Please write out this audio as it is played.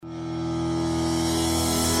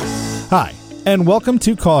Hi, and welcome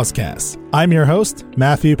to CauseCast. I'm your host,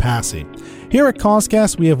 Matthew Passy. Here at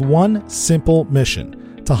CauseCast, we have one simple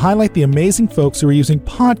mission: to highlight the amazing folks who are using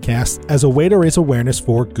podcasts as a way to raise awareness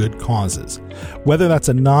for good causes. Whether that's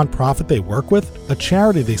a nonprofit they work with, a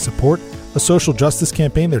charity they support, a social justice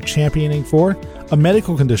campaign they're championing for, a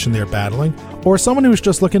medical condition they're battling, or someone who's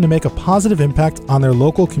just looking to make a positive impact on their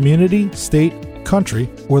local community, state, country,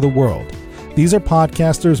 or the world. These are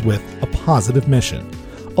podcasters with a positive mission.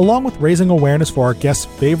 Along with raising awareness for our guests'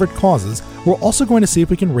 favorite causes, we're also going to see if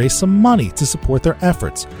we can raise some money to support their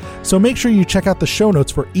efforts. So make sure you check out the show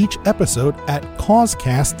notes for each episode at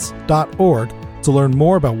causecasts.org to learn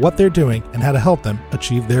more about what they're doing and how to help them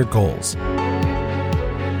achieve their goals.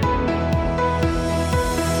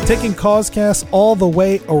 Taking CauseCast all the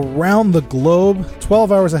way around the globe, 12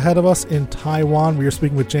 hours ahead of us in Taiwan, we are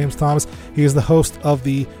speaking with James Thomas. He is the host of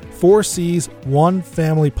the 4Cs One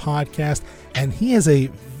Family podcast, and he has a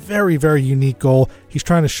very, very unique goal. He's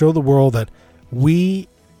trying to show the world that we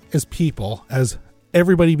as people, as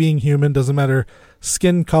everybody being human, doesn't matter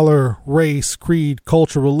skin color, race, creed,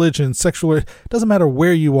 culture, religion, sexual, doesn't matter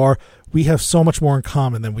where you are, we have so much more in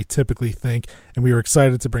common than we typically think, and we are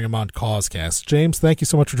excited to bring him on CauseCast. James, thank you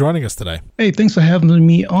so much for joining us today. Hey, thanks for having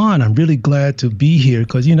me on. I'm really glad to be here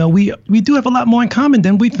because, we do have a lot more in common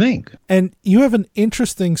than we think. And you have an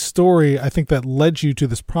interesting story, I think, that led you to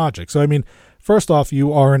this project. So, first off,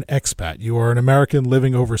 you are an expat. You are an American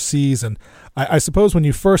living overseas. And I suppose when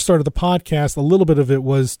you first started the podcast, a little bit of it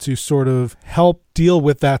was to sort of help deal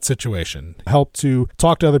with that situation, help to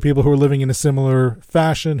talk to other people who are living in a similar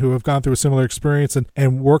fashion, who have gone through a similar experience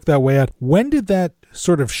and work that way out. When did that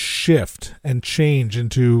sort of shift and change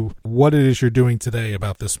into what it is you're doing today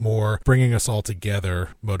about this more bringing us all together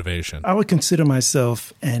motivation? I would consider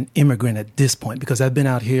myself an immigrant at this point because I've been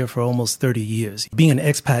out here for almost 30 years. Being an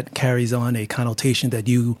expat carries on a connotation that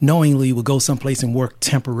you knowingly will go someplace and work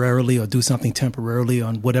temporarily or do something temporarily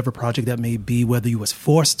on whatever project that may be, whether you was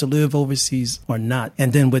forced to live overseas or not.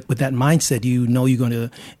 And then with that mindset, you're going to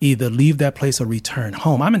either leave that place or return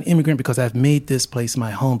home. I'm an immigrant because I've made this place my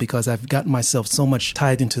home because I've gotten myself so much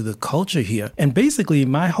tied into the culture here. And basically,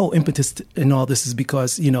 my whole impetus in all this is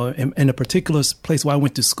because, in a particular place where I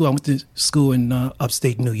went to school in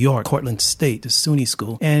upstate New York, Cortland State, the SUNY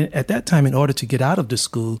school. And at that time, in order to get out of the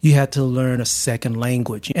school, you had to learn a second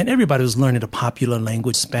language. And everybody was learning the popular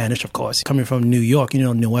language, Spanish, of course, coming from New York,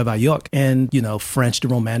 Nueva York, and, French, the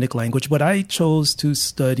Romantic language. But I chose to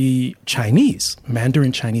study Chinese,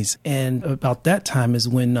 Mandarin Chinese. And about that time is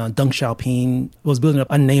when Deng Xiaoping was building up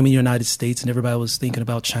a name in the United States, and everybody was thinking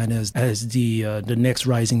about China as the next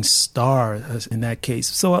rising star in that case.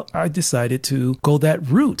 So I decided to go that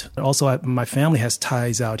route. Also, my family has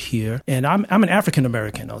ties out here, and I'm an African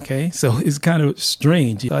American, okay? So it's kind of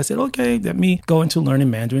strange. I said, okay, let me go into learning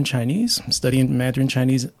Mandarin Chinese, studying Mandarin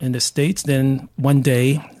Chinese in the States. Then one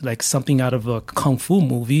day, like something out of a Kung Fu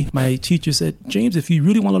movie, my teacher said, James, if you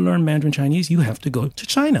really want to learn Mandarin Chinese, you have to go to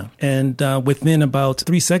China. And within about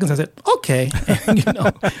 3 seconds, I said, okay. And,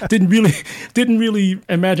 didn't really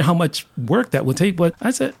imagine how much work that would take, but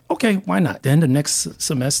I said, okay, why not? Then the next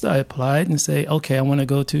semester I applied and say, okay, I want to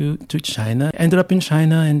go to China. Ended up in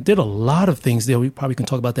China and did a lot of things there. We probably can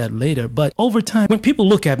talk about that later. But over time, when people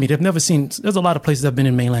look at me, they've never seen, there's a lot of places I've been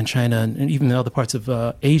in mainland China and even in other parts of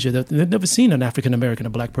Asia, they've never seen an African American, a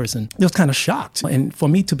black person. They was kind of shocked. And for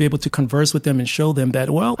me to be able to converse with them and show them that,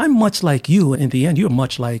 well, I'm much like you. In the end, you're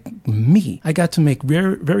much like me. I got to make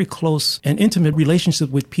very, very close and intimate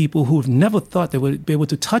relationships with people who have never thought they would be able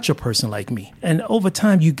to touch a person like me. And over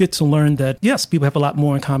time, you get to learn that, yes, people have a lot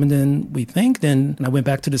more in common than we think. Then I went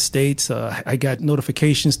back to the States. I got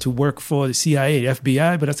notifications to work for the CIA,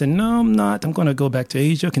 FBI, but I said, no, I'm not. I'm going to go back to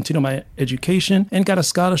Asia, continue my education, and got a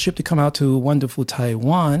scholarship to come out to wonderful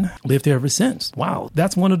Taiwan. Lived there ever since. Wow.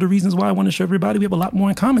 That's one of the reasons why I want to show everybody we have a lot more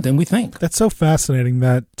in common than we think. That's so fascinating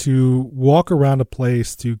that to walk around a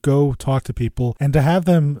place, to go talk to people, and to have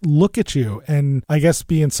them look at you and I guess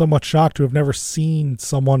be in so much shock to have never seen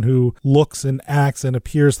someone who looks and acts and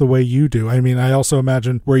appears the way you do. I also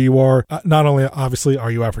imagine where you are, not only obviously are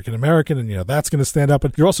you African American and that's going to stand out,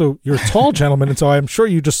 but you're a tall gentleman, and so I'm sure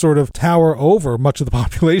you just sort of tower over much of the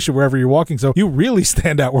population wherever you're walking, so you really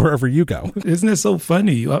stand out wherever you go. Isn't it so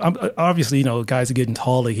funny? Obviously, guys are getting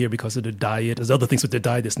taller here because of the diet. There's other things with the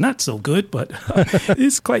diet that's not so good, but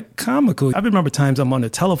it's quite comical. I remember times I'm on the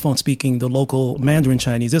telephone speaking the local Mandarin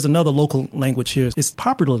Chinese. There's another local language here. It's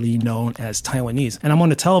popularly known as Taiwanese. And I'm on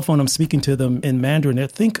the telephone, I'm speaking to them in Mandarin. They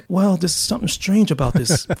think, well, there's something strange about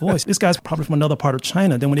this voice. This guy's probably from another part of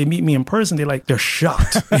China. Then when they meet me in person, they're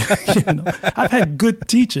shocked. I've had good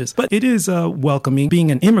teachers, but it is welcoming.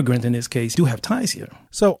 Being an immigrant, friend in this case, do have ties here.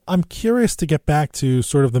 So I'm curious to get back to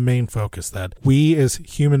sort of the main focus that we as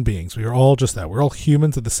human beings, we are all just that. We're all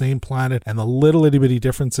humans of the same planet, and the little itty bitty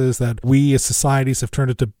differences that we as societies have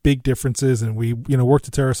turned into big differences and we, work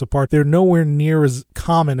to tear us apart, they're nowhere near as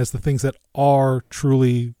common as the things that are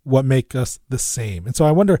truly what make us the same. And so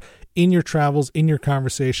I wonder, in your travels, in your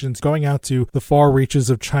conversations, going out to the far reaches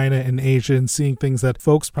of China and Asia and seeing things that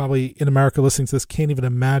folks probably in America listening to this can't even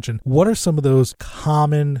imagine, what are some of those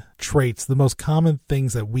common traits, the most common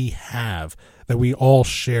things that we have, that we all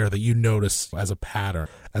share, that you notice as a pattern,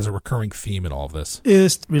 as a recurring theme in all of this?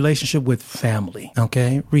 Is relationship with family,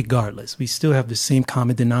 okay? Regardless, we still have the same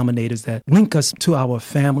common denominators that link us to our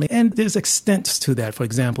family, and there's extents to that. For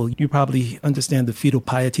example, you probably understand the feudal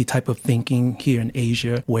piety type of thinking here in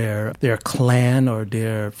Asia, where their clan or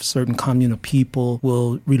their certain commune of people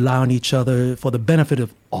will rely on each other for the benefit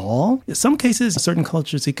of all. In some cases, in certain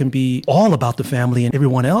cultures, it can be all about the family and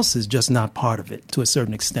everyone else is just not part of it to a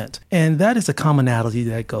certain extent. And that is a commonality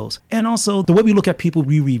that goes. And also the way we look at people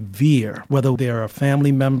we revere, whether they are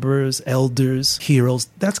family members, elders, heroes,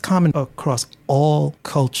 that's common across all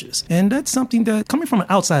cultures. And that's something that, coming from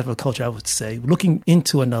outside of a culture, I would say, looking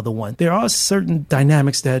into another one, there are certain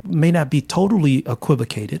dynamics that may not be totally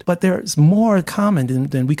equivocated, but there's more common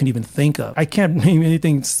than we can even think of. I can't name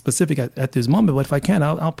anything specific at this moment, but if I can,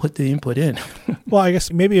 I'll put the input in. Well, I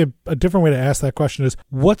guess maybe a different way to ask that question is,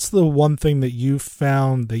 what's the one thing that you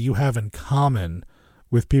found that you have in common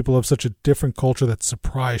with people of such a different culture that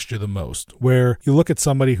surprised you the most? Where you look at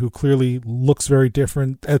somebody who clearly looks very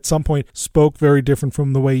different, at some point spoke very different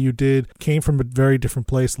from the way you did, came from a very different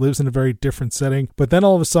place, lives in a very different setting, but then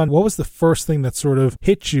all of a sudden, what was the first thing that sort of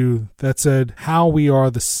hit you that said, how we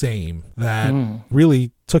are the same, that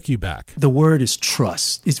really took you back? The word is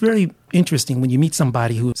trust. It's very interesting when you meet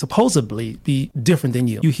somebody who supposedly be different than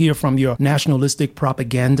you. You hear from your nationalistic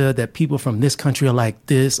propaganda that people from this country are like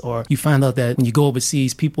this, or you find out that when you go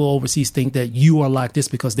overseas, people overseas think that you are like this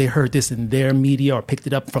because they heard this in their media or picked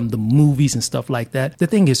it up from the movies and stuff like that. The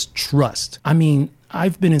thing is trust. I mean,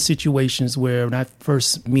 I've been in situations where when I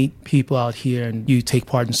first meet people out here and you take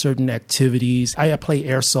part in certain activities. I play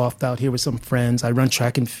airsoft out here with some friends. I run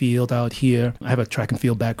track and field out here. I have a track and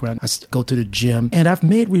field background. I go to the gym. And I've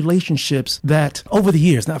made relationships that over the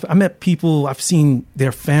years, now I met people, I've seen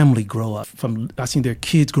their family grow up. I've seen their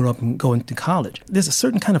kids grow up and go into college. There's a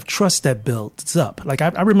certain kind of trust that builds up. Like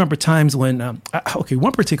I remember times when,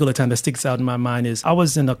 one particular time that sticks out in my mind is I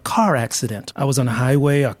was in a car accident. I was on a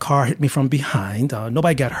highway. A car hit me from behind.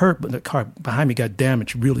 Nobody got hurt, but the car behind me got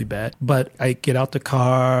damaged really bad. But I get out the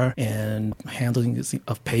car and handling this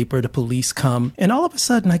of paper, the police come, and all of a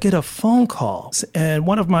sudden I get a phone call. And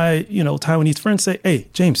one of my, Taiwanese friends say, "Hey,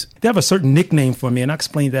 James," they have a certain nickname for me, and I'll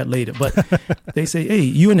explain that later. But they say, "Hey,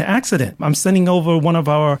 you in an accident. I'm sending over one of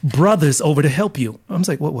our brothers over to help you." I'm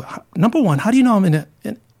like, well, number one, how do you know I'm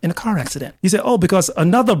in a car accident? He said, because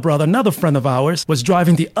another friend of ours was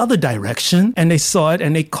driving the other direction and they saw it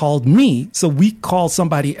and they called me. So we called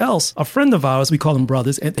somebody else, a friend of ours, we call him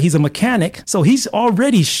brothers, and he's a mechanic. So he's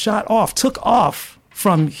already took off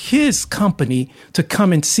from his company to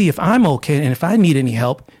come and see if I'm okay and if I need any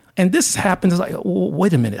help. And this happens, like,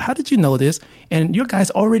 wait a minute, how did you know this? And your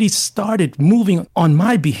guys already started moving on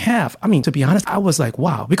my behalf. I mean, to be honest, I was like,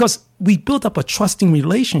 wow, because we built up a trusting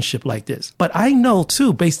relationship like this. But I know,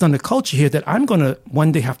 too, based on the culture here, that I'm going to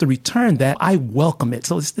one day have to return that. I welcome it.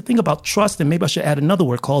 So it's the thing about trust, and maybe I should add another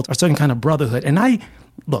word called a certain kind of brotherhood. And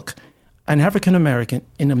an African-American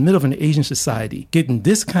in the middle of an Asian society getting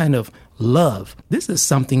this kind of love, this is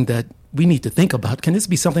something that we need to think about. Can this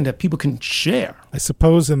be something that people can share? I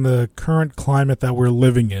suppose in the current climate that we're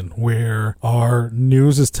living in, where our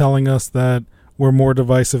news is telling us that we're more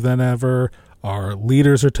divisive than ever, our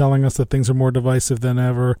leaders are telling us that things are more divisive than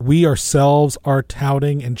ever, we ourselves are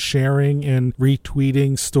touting and sharing and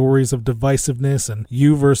retweeting stories of divisiveness and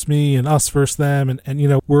you versus me and us versus them.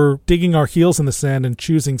 And we're digging our heels in the sand and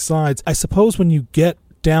choosing sides. I suppose when you get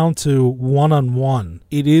down to one-on-one,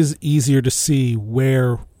 it is easier to see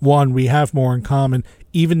where, one, we have more in common,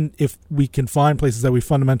 even if we can find places that we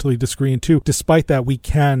fundamentally disagree in. Two, despite that, we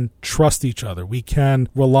can trust each other. We can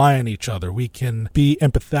rely on each other. We can be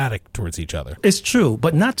empathetic towards each other. It's true,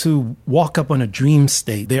 but not to walk up on a dream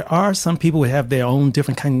state. There are some people who have their own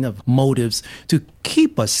different kind of motives to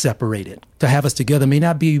keep us separated. To have us together may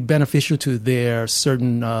not be beneficial to their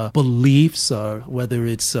certain beliefs, or whether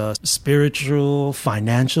it's spiritual,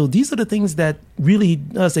 financial. These are the things that really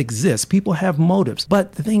does exist. People have motives.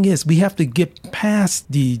 But the thing thing is, we have to get past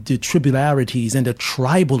the tribularities and the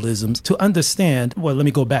tribalisms to understand, well, let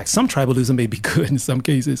me go back. Some tribalism may be good in some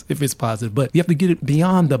cases if it's positive, but you have to get it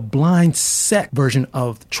beyond the blind sect version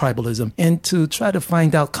of tribalism and to try to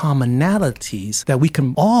find out commonalities that we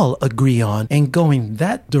can all agree on and go in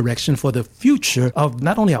that direction for the future of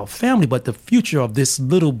not only our family, but the future of this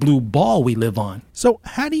little blue ball we live on. So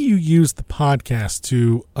how do you use the podcast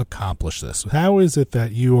to accomplish this? How is it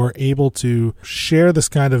that you are able to share this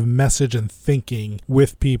kind of message and thinking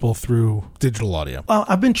with people through digital audio? Well,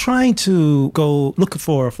 I've been trying to go look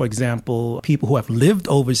for example, people who have lived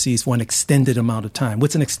overseas for an extended amount of time.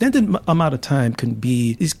 What's an extended amount of time can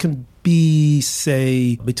be,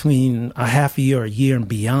 say, between a half a year, a year and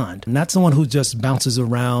beyond. Not someone who just bounces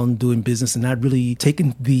around doing business and not really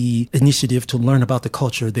taking the initiative to learn about the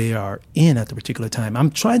culture they are in at the particular time.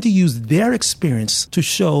 I'm trying to use their experience to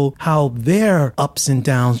show how their ups and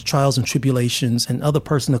downs, trials and tribulations, and other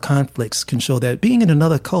personal conflicts can show that being in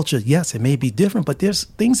another culture, yes, it may be different, but there's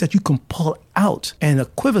things that you can pull out and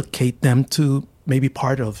equivocate them to maybe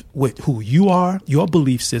part of with who you are, your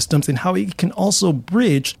belief systems, and how it can also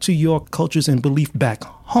bridge to your cultures and belief back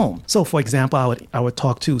home. So, for example, I would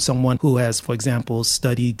talk to someone who has, for example,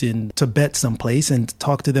 studied in Tibet someplace and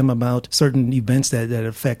talk to them about certain events that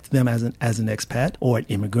affect them as an expat or an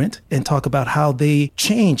immigrant, and talk about how they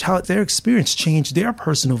change, how their experience changed their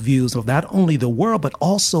personal views of not only the world, but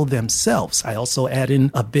also themselves. I also add in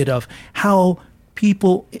a bit of how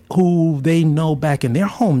people who they know back in their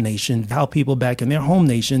home nation, how people back in their home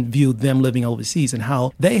nation viewed them living overseas and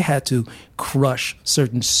how they had to crush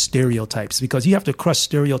certain stereotypes, because you have to crush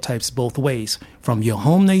stereotypes both ways, from your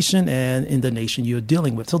home nation and in the nation you're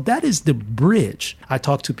dealing with. So that is the bridge. I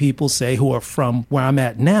talk to people, say, who are from where I'm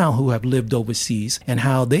at now, who have lived overseas, and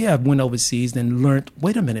how they have went overseas and learned,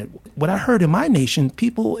 wait a minute, what I heard in my nation,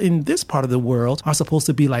 people in this part of the world are supposed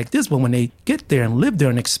to be like this, but when they get there and live there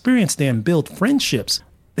and experience there and build friendships,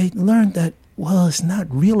 they learn that, well, it's not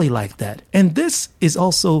really like that. And this is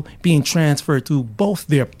also being transferred to both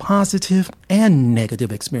their positive and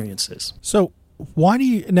negative experiences. So why do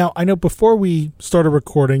you, now I know before we started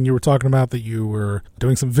recording, you were talking about that you were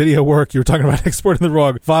doing some video work. You were talking about exporting the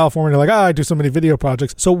raw file format. You're like, I do so many video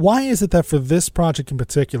projects. So why is it that for this project in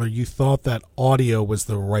particular, you thought that audio was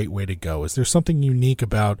the right way to go? Is there something unique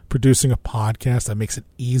about producing a podcast that makes it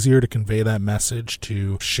easier to convey that message,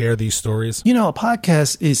 to share these stories? You know, a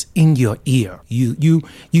podcast is in your ear. You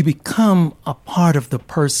become a part of the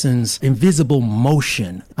person's invisible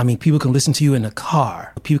motion. I mean, people can listen to you in the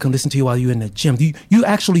car. People can listen to you while you're in the gym. You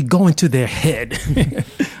actually go into their head.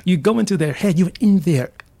 You go into their head. You're in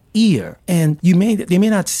their ear, and they may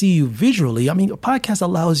not see you visually. I mean, a podcast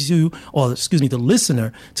allows you, the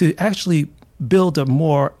listener, to actually build a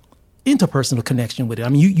more interpersonal connection with it. I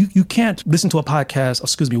mean, you can't listen to a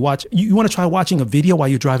podcast, watch. You want to try watching a video while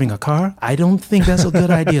you're driving a car? I don't think that's a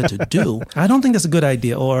good idea to do. I don't think that's a good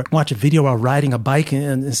idea. Or watch a video while riding a bike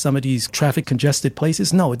in some of these traffic congested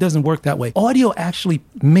places. No, it doesn't work that way. Audio actually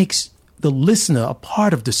makes the listener a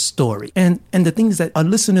part of the story. And the thing is that a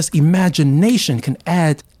listener's imagination can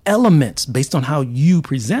add elements based on how you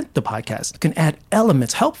present the podcast, can add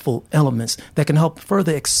elements, helpful elements that can help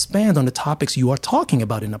further expand on the topics you are talking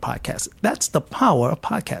about in the podcast. That's the power of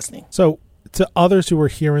podcasting. So to others who are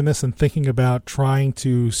hearing this and thinking about trying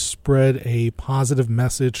to spread a positive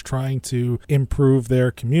message, trying to improve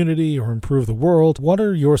their community or improve the world, what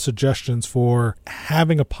are your suggestions for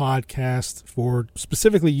having a podcast, for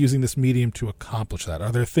specifically using this medium to accomplish that?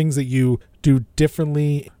 Are there things that you do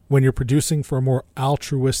differently when you're producing for a more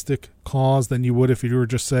altruistic cause than you would if you were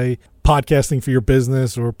just, say, podcasting for your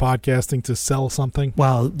business or podcasting to sell something?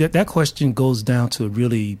 Well, that question goes down to a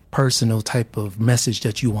really personal type of message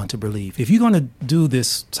that you want to believe. If you're going to do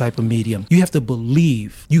this type of medium, you have to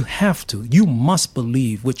believe. You must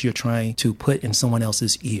believe what you're trying to put in someone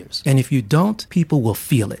else's ears. And if you don't, people will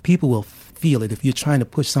feel it. People will feel it if you're trying to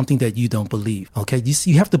push something that you don't believe. Okay?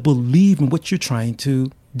 You have to believe in what you're trying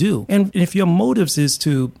to do. And if your motives is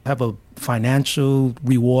to have a financial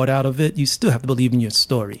reward out of it, you still have to believe in your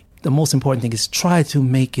story. The most important thing is try to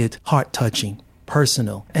make it heart-touching,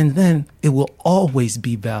 personal, and then it will always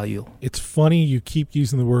be value. It's funny you keep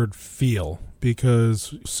using the word feel,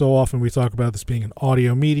 because so often we talk about this being an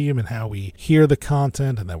audio medium and how we hear the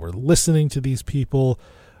content and that we're listening to these people.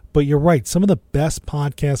 But you're right. Some of the best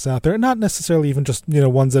podcasts out there, not necessarily even just,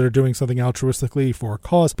 ones that are doing something altruistically for a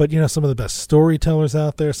cause, but, some of the best storytellers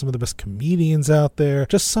out there, some of the best comedians out there,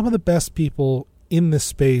 just some of the best people in this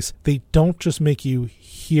space. They don't just make you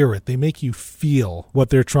hear it. They make you feel what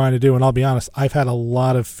they're trying to do. And I'll be honest, I've had a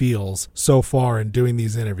lot of feels so far in doing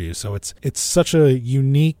these interviews. So it's such a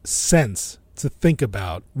unique sense to think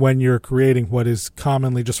about when you're creating what is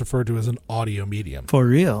commonly just referred to as an audio medium. For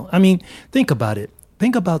real. I mean, think about it.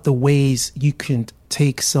 Think about the ways you can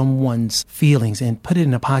take someone's feelings and put it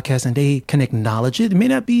in a podcast and they can acknowledge it. It may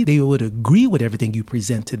not be they would agree with everything you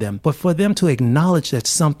present to them, but for them to acknowledge that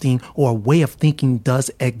something or a way of thinking does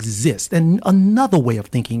exist and another way of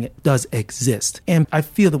thinking does exist. And I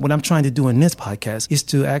feel that what I'm trying to do in this podcast is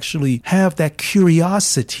to actually have that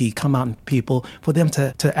curiosity come out in people for them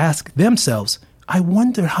to ask themselves, I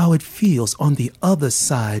wonder how it feels on the other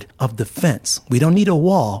side of the fence. We don't need a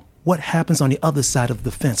wall. What happens on the other side of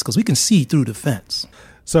the fence? Because we can see through the fence.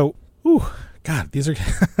 So, God, these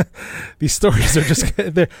stories are just,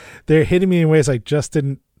 they're hitting me in ways I just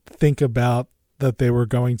didn't think about that they were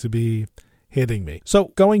going to be hitting me. So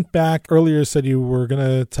going back earlier, you said you were going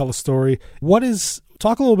to tell a story.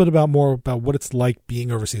 Talk a little bit more about what it's like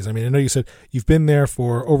being overseas. I mean, I know you said you've been there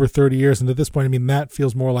for over 30 years. And at this point, I mean, that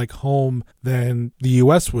feels more like home than the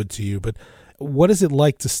U.S. would to you. But what is it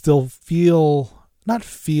like to still not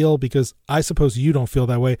feel, because I suppose you don't feel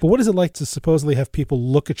that way, but what is it like to supposedly have people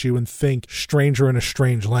look at you and think stranger in a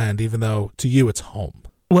strange land, even though to you it's home?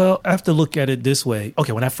 Well, I have to look at it this way.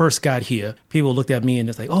 Okay, when I first got here, people looked at me and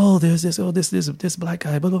it's like, oh, there's this black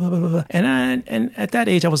guy, blah, blah, blah, blah, blah. And at that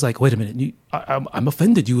age, I was like, wait a minute, I'm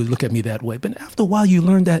offended you would look at me that way. But after a while, you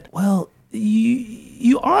learn that, well,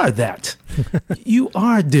 you are that. You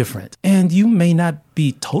are different. And you may not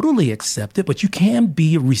be totally accepted, but you can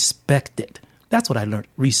be respected. That's what I learned.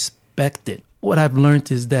 Respect it. What I've learned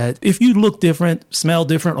is that if you look different, smell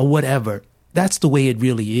different, or whatever, that's the way it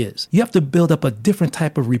really is. You have to build up a different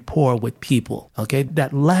type of rapport with people, okay,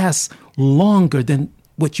 that lasts longer than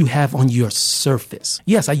what you have on your surface.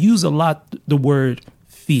 Yes, I use a lot the word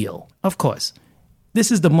feel, of course. This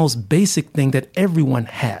is the most basic thing that everyone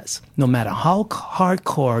has. No matter how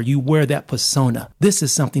hardcore you wear that persona, this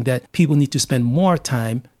is something that people need to spend more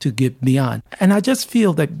time to get beyond. And I just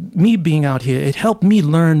feel that me being out here, it helped me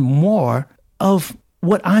learn more of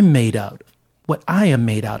what I'm made out of, what I am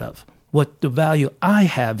made out of, what the value I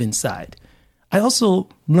have inside. I also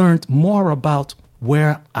learned more about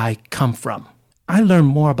where I come from. I learned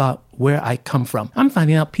more about where I come from. I'm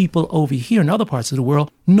finding out people over here in other parts of the world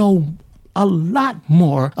know a lot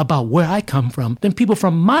more about where I come from than people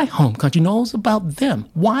from my home country knows about them.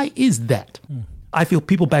 Why is that? I feel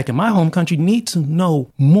people back in my home country need to know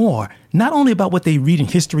more, not only about what they read in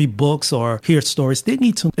history books or hear stories, they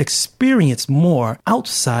need to experience more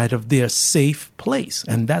outside of their safe place.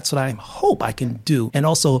 And that's what I hope I can do. And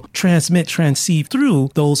also transceive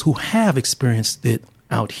through those who have experienced it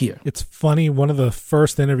out here. It's funny, one of the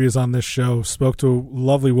first interviews on this show spoke to a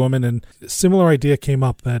lovely woman, and a similar idea came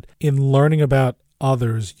up that in learning about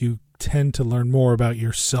others, you tend to learn more about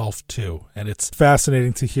yourself too. And it's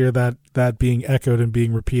fascinating to hear that being echoed and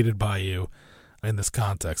being repeated by you in this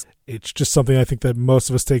context. It's just something I think that most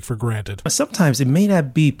of us take for granted. Sometimes it may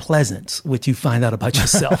not be pleasant what you find out about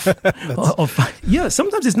yourself.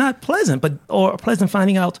 Sometimes it's not pleasant, or pleasant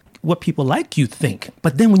finding out what people like you think.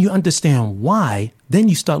 But then when you understand why, then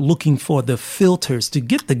you start looking for the filters to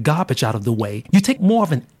get the garbage out of the way. You take more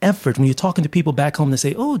of an effort when you're talking to people back home. They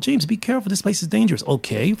say, oh, James, be careful. This place is dangerous.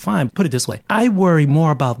 Okay, fine. Put it this way. I worry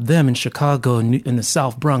more about them in Chicago and in the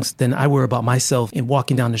South Bronx than I worry about myself in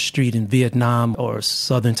walking down the street in Vietnam or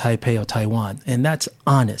Southern Taipei or Taiwan. And that's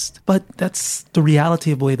honest. But that's the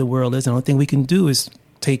reality of the way the world is. And the only thing we can do is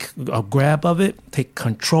take a grab of it, take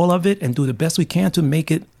control of it, and do the best we can to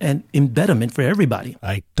make it an embedment for everybody.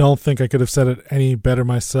 I don't think I could have said it any better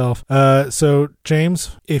myself. So,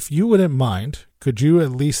 James, if you wouldn't mind, could you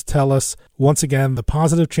at least tell us, once again, the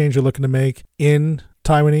positive change you're looking to make in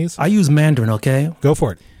Taiwanese? I use Mandarin, okay? Go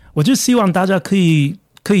for it. 我就希望大家可以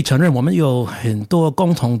承认我们有很多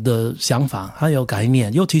共同的想法还有概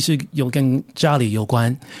念，尤其是有跟家里有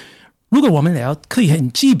关。如果我们可以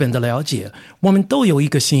很基本的了解，我们都有一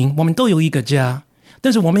个心，我们都有一个家，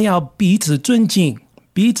但是我们要彼此尊敬，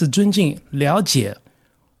了解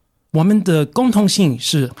我们的共同性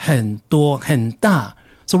是很多很大。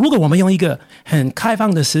所以如果我们用一个很开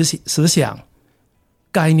放的思想、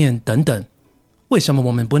概念等等，为什么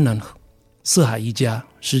我们不能四海一家，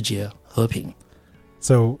世界和平？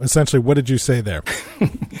 So essentially, what did you say there?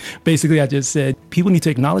 Basically, I just said people need to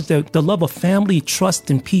acknowledge the love of family, trust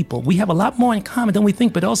in people. We have a lot more in common than we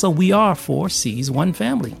think, but also we are 4 C's, one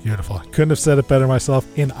family. Beautiful. Couldn't have said it better myself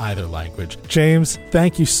in either language. James,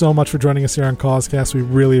 thank you so much for joining us here on Causecast. We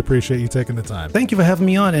really appreciate you taking the time. Thank you for having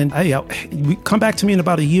me on. And we come back to me in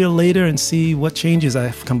about a year later and see what changes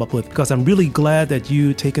I've come up with, because I'm really glad that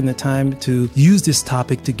you taken the time to use this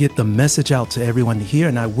topic to get the message out to everyone here.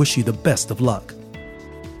 And I wish you the best of luck.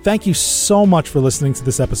 Thank you so much for listening to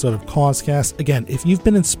this episode of CauseCast. Again, if you've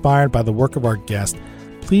been inspired by the work of our guest,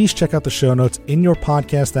 please check out the show notes in your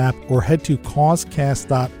podcast app or head to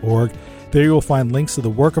causecast.org. There you will find links to the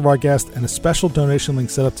work of our guest and a special donation link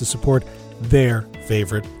set up to support their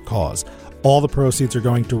favorite cause. All the proceeds are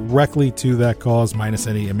going directly to that cause, minus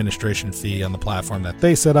any administration fee on the platform that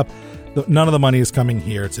they set up. None of the money is coming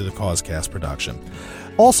here to the CauseCast production.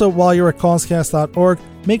 Also, while you're at causecast.org,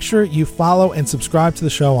 make sure you follow and subscribe to the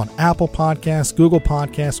show on Apple Podcasts, Google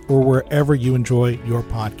Podcasts, or wherever you enjoy your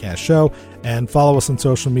podcast show. And follow us on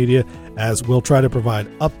social media, as we'll try to provide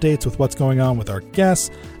updates with what's going on with our guests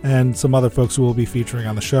and some other folks who will be featuring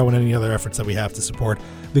on the show, and any other efforts that we have to support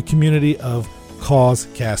the community of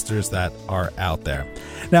CauseCasters that are out there.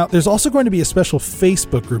 Now, there's also going to be a special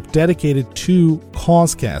Facebook group dedicated to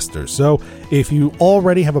CauseCasters. So if you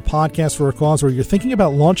already have a podcast for a cause, or you're thinking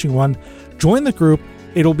about launching one, join the group.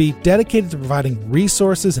 It'll be dedicated to providing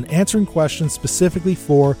resources and answering questions specifically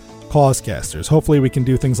for CauseCasters. Hopefully we can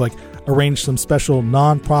do things like arrange some special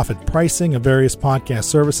nonprofit pricing of various podcast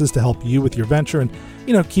services to help you with your venture and,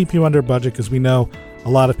 keep you under budget, because we know a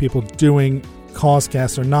lot of people doing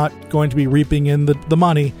CauseCast are not going to be reaping in the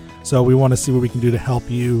money. So we want to see what we can do to help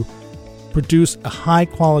you produce a high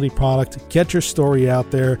quality product, get your story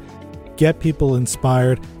out there, get people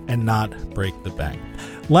inspired, and not break the bank.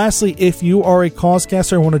 Lastly, if you are a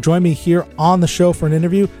CauseCaster and want to join me here on the show for an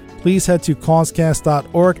interview, please head to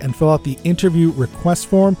causecast.org and fill out the interview request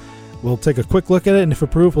form. We'll take a quick look at it, and if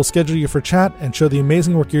approved, we'll schedule you for chat and show the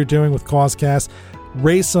amazing work you're doing with CauseCast,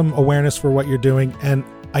 raise some awareness for what you're doing, and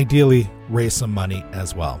ideally raise some money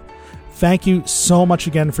as well. Thank you so much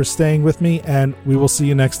again for staying with me, and we will see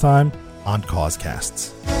you next time on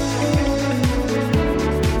CauseCasts.